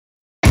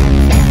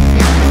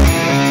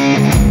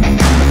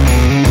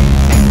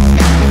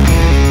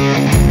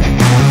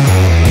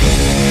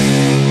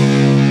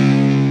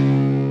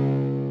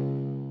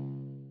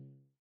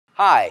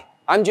Hi,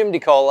 I'm Jim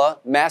DeCola,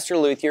 Master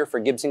Luthier for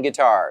Gibson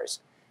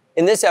Guitars.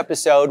 In this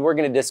episode, we're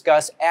going to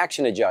discuss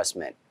action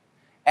adjustment.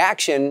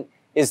 Action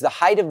is the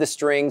height of the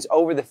strings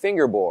over the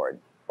fingerboard,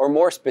 or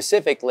more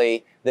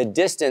specifically, the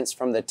distance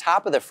from the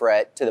top of the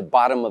fret to the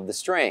bottom of the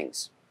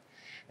strings.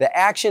 The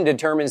action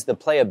determines the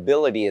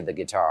playability of the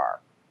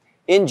guitar.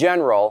 In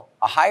general,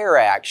 a higher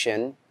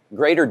action,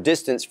 greater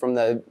distance from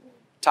the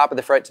top of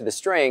the fret to the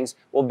strings,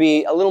 will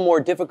be a little more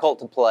difficult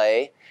to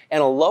play,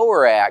 and a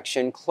lower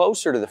action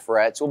closer to the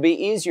frets will be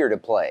easier to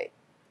play.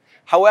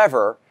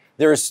 However,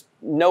 there's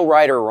no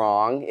right or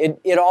wrong.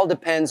 It all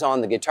depends on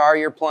the guitar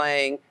you're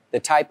playing, the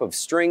type of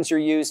strings you're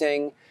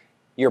using,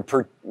 your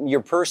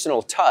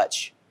personal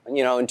touch,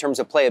 in terms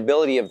of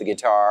playability of the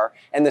guitar,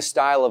 and the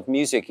style of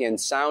music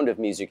and sound of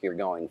music you're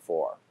going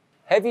for.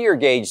 Heavier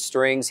gauge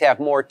strings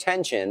have more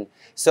tension,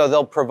 so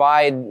they'll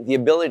provide the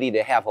ability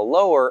to have a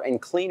lower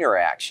and cleaner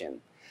action.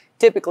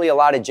 Typically, a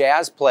lot of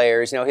jazz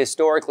players,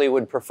 historically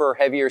would prefer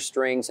heavier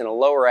strings and a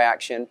lower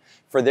action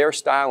for their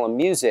style of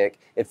music.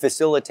 It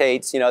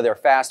facilitates, their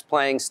fast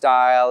playing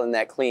style and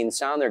that clean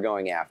sound they're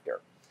going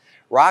after.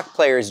 Rock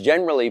players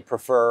generally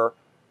prefer,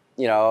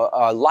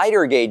 a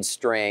lighter gauge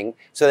string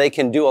so they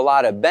can do a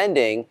lot of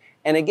bending.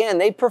 And again,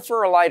 they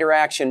prefer a lighter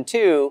action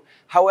too.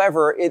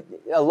 However,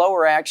 a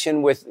lower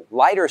action with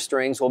lighter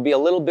strings will be a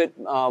little bit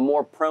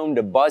more prone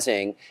to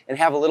buzzing and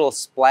have a little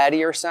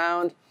splattier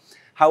sound.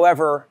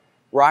 However,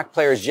 rock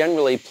players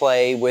generally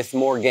play with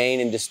more gain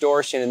and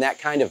distortion, and that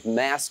kind of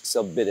masks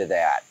a bit of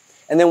that.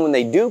 And then when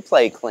they do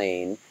play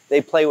clean, they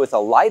play with a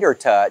lighter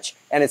touch,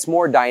 and it's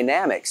more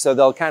dynamic, so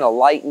they'll kind of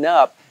lighten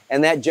up,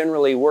 and that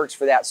generally works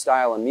for that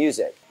style of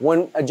music.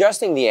 When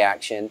adjusting the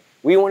action,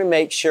 we want to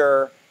make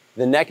sure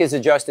the neck is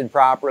adjusted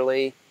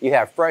properly, you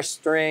have fresh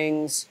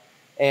strings,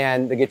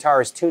 and the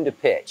guitar is tuned to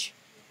pitch.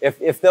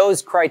 If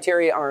those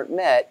criteria aren't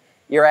met,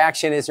 your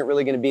action isn't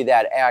really going to be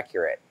that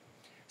accurate.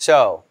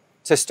 So,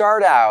 to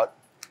start out,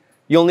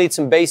 you'll need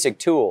some basic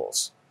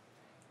tools.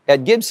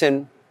 At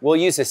Gibson, we'll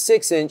use a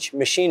 6-inch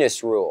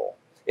machinist rule.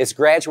 It's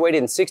graduated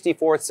in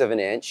 64ths of an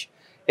inch.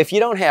 If you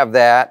don't have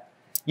that,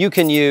 you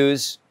can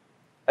use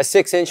a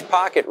 6-inch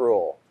pocket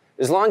rule.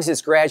 As long as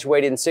it's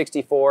graduated in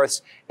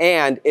 64ths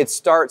and it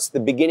starts the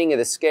beginning of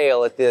the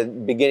scale at the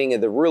beginning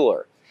of the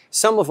ruler.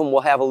 Some of them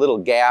will have a little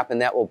gap, and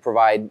that will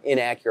provide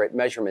inaccurate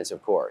measurements,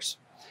 of course.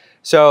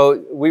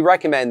 So we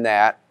recommend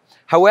that.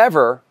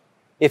 However,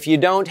 if you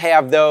don't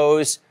have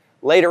those,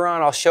 later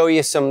on I'll show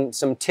you some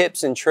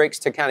tips and tricks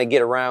to kind of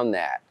get around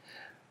that.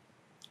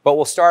 But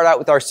we'll start out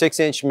with our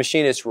 6-inch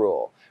machinist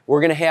rule.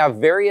 We're going to have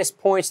various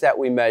points that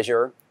we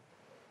measure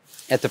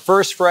at the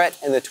 1st fret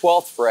and the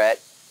 12th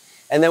fret,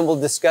 and then we'll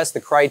discuss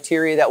the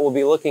criteria that we'll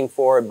be looking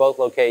for at both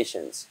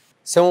locations.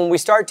 So when we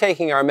start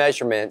taking our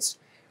measurements,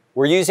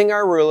 we're using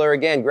our ruler,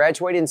 again,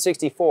 graduated in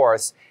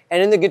 64ths,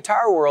 and in the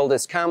guitar world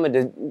it's common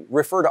to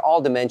refer to all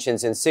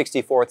dimensions in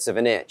 64ths of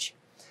an inch.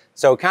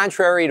 So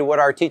contrary to what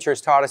our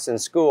teachers taught us in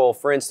school,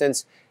 for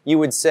instance, you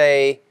would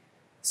say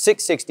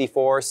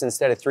 6/64ths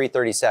instead of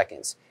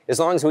 3/32. As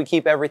long as we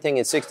keep everything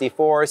in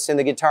 64ths, in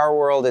the guitar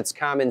world it's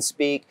common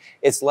speak,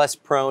 it's less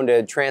prone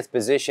to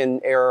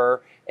transposition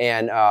error,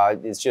 and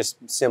it's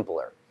just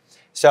simpler.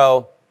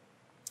 So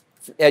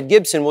at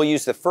Gibson we'll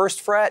use the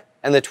 1st fret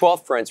and the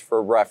 12th frets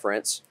for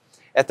reference.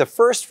 At the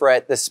 1st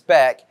fret, the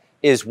spec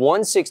is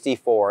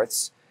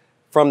 1/64ths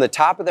from the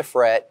top of the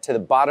fret to the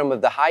bottom of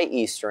the high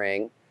E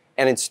string,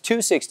 and it's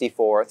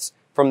 2/64ths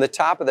from the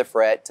top of the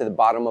fret to the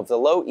bottom of the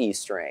low E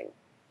string.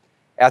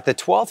 At the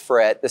 12th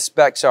fret, the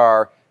specs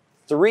are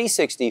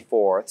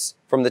 3/64ths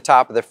from the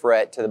top of the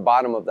fret to the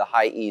bottom of the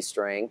high E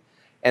string,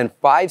 and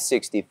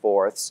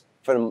 5/64ths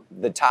from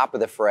the top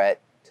of the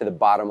fret to the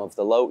bottom of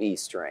the low E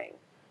string.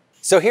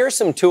 So here's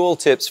some tool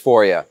tips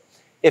for you.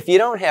 If you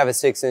don't have a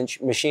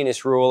 6-inch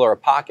machinist rule or a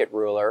pocket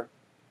ruler,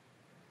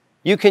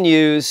 you can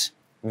use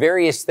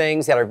various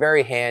things that are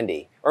very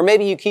handy. Or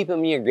maybe you keep them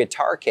in your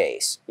guitar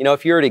case.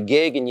 If you're at a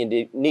gig and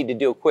you need to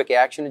do a quick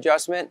action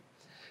adjustment,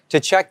 to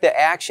check the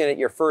action at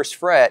your 1st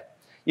fret,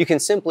 you can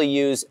simply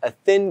use a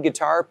thin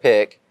guitar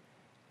pick,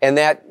 and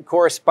that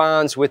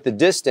corresponds with the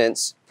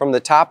distance from the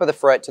top of the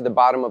fret to the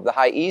bottom of the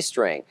high E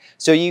string.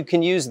 So you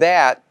can use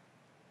that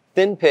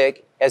thin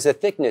pick as a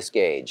thickness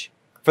gauge.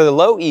 For the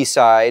low E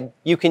side,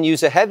 you can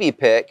use a heavy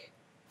pick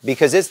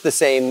because it's the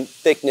same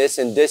thickness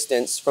and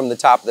distance from the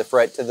top of the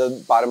fret to the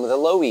bottom of the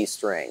low E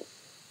string.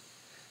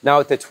 Now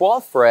at the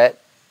 12th fret,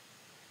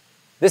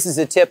 this is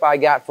a tip I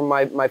got from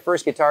my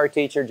first guitar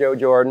teacher, Joe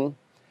Jordan.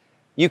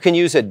 You can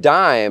use a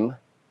dime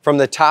from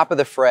the top of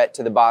the fret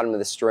to the bottom of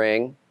the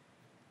string,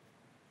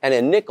 and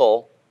a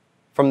nickel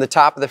from the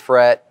top of the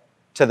fret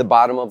to the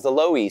bottom of the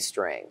low E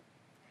string.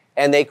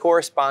 And they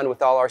correspond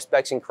with all our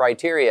specs and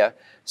criteria.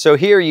 So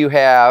here you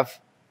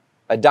have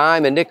a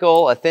dime, a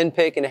nickel, a thin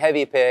pick, and a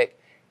heavy pick,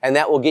 and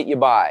that will get you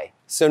by.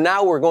 So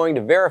now we're going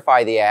to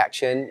verify the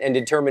action and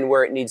determine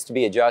where it needs to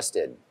be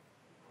adjusted.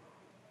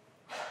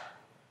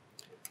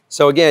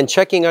 So again,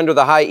 checking under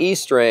the high E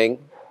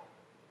string,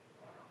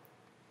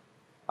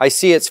 I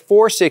see it's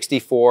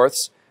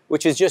 4/64ths,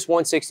 which is just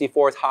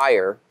 1/64th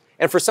higher,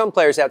 And for some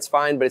players that's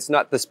fine, but it's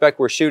not the spec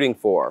we're shooting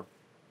for.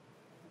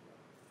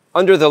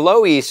 Under the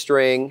low E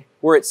string,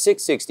 we're at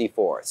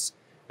 6/64.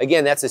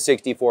 Again, that's a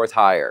 64th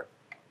higher.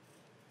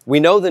 We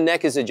know the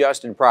neck is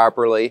adjusted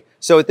properly,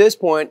 so at this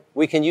point,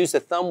 we can use the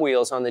thumb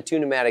wheels on the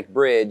tune-o-Matic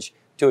bridge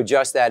to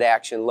adjust that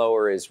action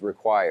lower as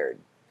required.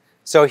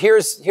 So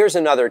here's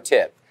another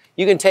tip.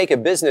 You can take a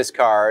business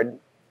card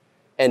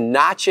and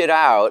notch it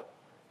out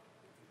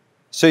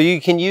so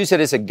you can use it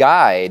as a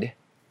guide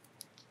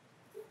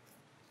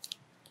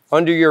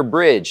under your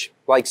bridge,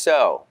 like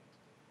so.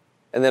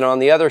 And then on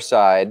the other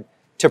side,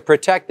 to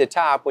protect the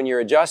top when you're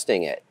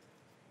adjusting it.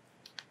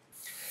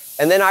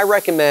 And then I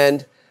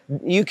recommend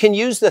you can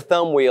use the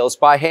thumb wheels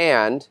by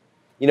hand.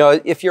 You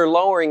know, if you're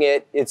lowering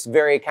it, it's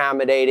very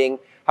accommodating.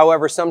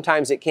 However,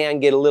 sometimes it can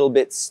get a little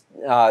bit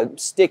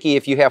sticky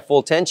if you have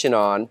full tension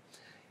on.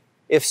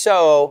 If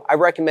so, I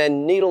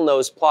recommend needle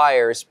nose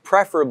pliers,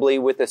 preferably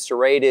with a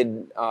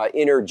serrated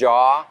inner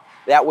jaw.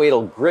 That way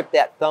it'll grip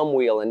that thumb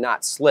wheel and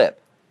not slip.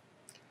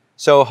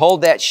 So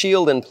hold that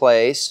shield in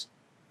place,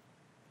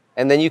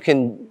 and then you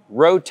can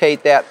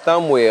rotate that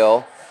thumb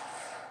wheel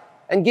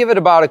and give it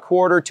about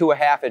 1/4 to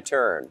 1/2 a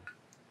turn.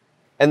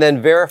 And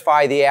then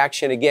verify the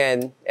action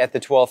again at the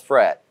 12th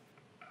fret.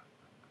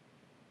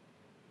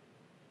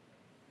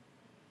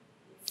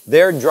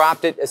 There,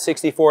 dropped it a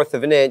 1/64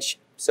 of an inch,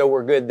 so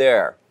we're good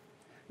there.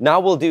 Now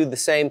we'll do the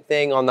same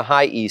thing on the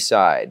high E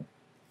side.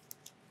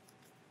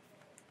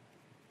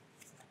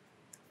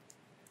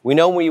 We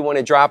know we want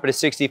to drop it a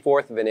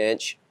 1/64 of an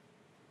inch,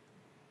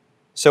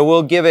 so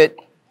we'll give it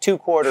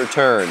 2/4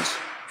 turns.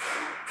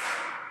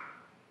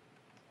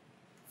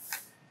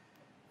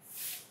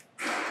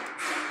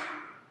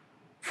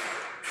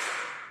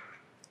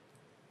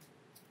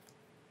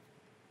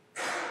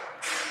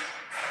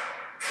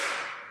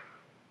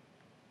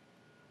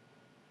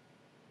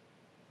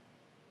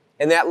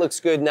 And that looks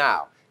good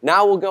now.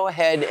 Now we'll go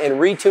ahead and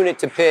retune it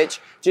to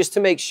pitch just to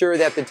make sure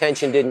that the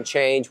tension didn't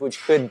change,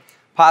 which could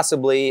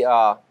possibly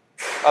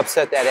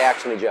upset that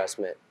action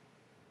adjustment.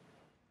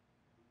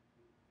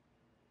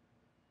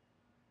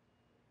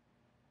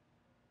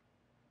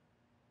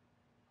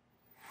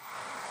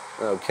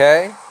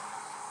 Okay.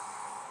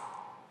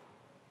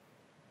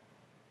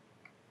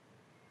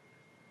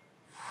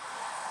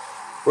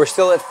 We're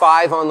still at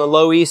 5 on the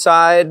low E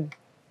side.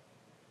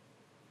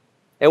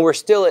 And we're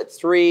still at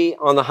 3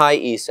 on the high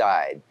E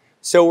side.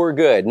 So we're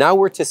good. Now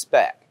we're to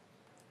spec.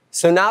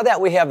 So now that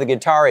we have the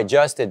guitar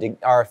adjusted to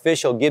our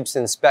official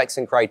Gibson specs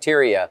and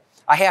criteria,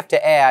 I have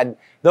to add,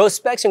 those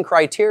specs and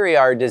criteria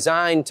are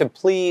designed to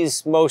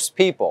please most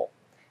people.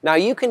 Now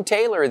you can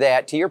tailor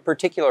that to your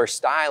particular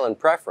style and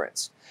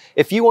preference.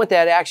 If you want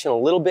that action a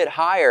little bit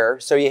higher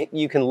so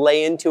you can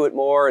lay into it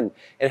more and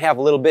have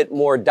a little bit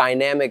more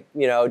dynamic,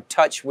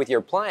 touch with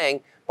your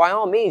playing, by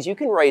all means you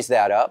can raise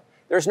that up.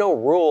 There's no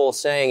rule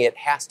saying it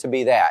has to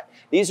be that.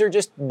 These are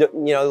just,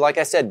 like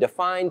I said,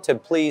 defined to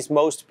please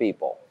most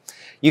people.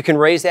 You can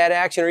raise that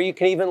action or you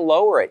can even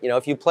lower it.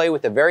 If you play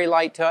with a very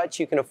light touch,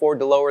 you can afford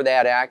to lower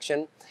that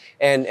action.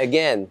 And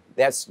again,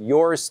 that's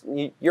your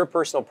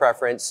personal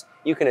preference.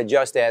 You can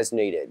adjust as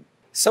needed.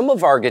 Some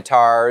of our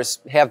guitars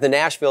have the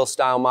Nashville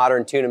style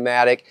modern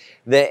tune-o-Matic.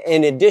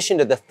 In addition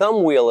to the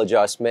thumb wheel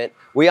adjustment,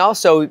 we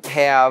also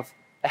have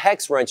a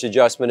hex wrench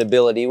adjustment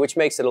ability, which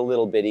makes it a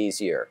little bit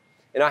easier.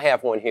 And I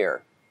have one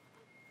here.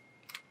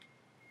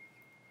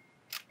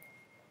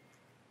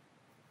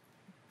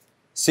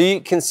 So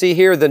you can see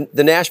here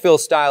the Nashville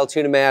style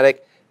tune-o-Matic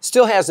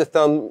still has the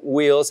thumb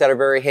wheels that are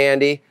very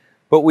handy,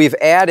 but we've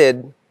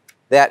added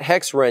that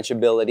hex wrench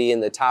ability in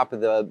the top of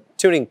the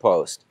tuning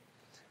post.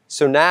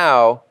 So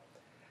now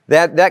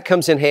that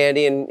comes in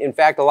handy, and in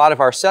fact a lot of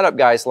our setup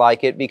guys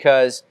like it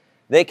because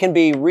they can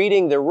be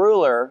reading the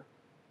ruler,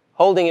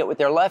 holding it with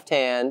their left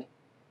hand,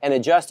 and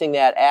adjusting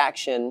that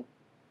action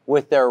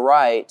with their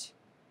right,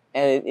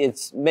 and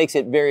it makes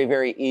it very,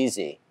 very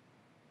easy.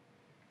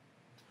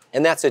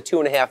 And that's a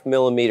 2.5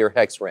 millimeter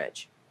hex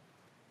wrench.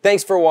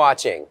 Thanks for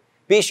watching.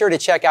 Be sure to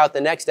check out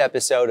the next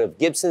episode of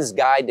Gibson's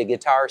Guide to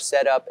Guitar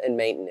Setup and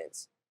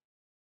Maintenance.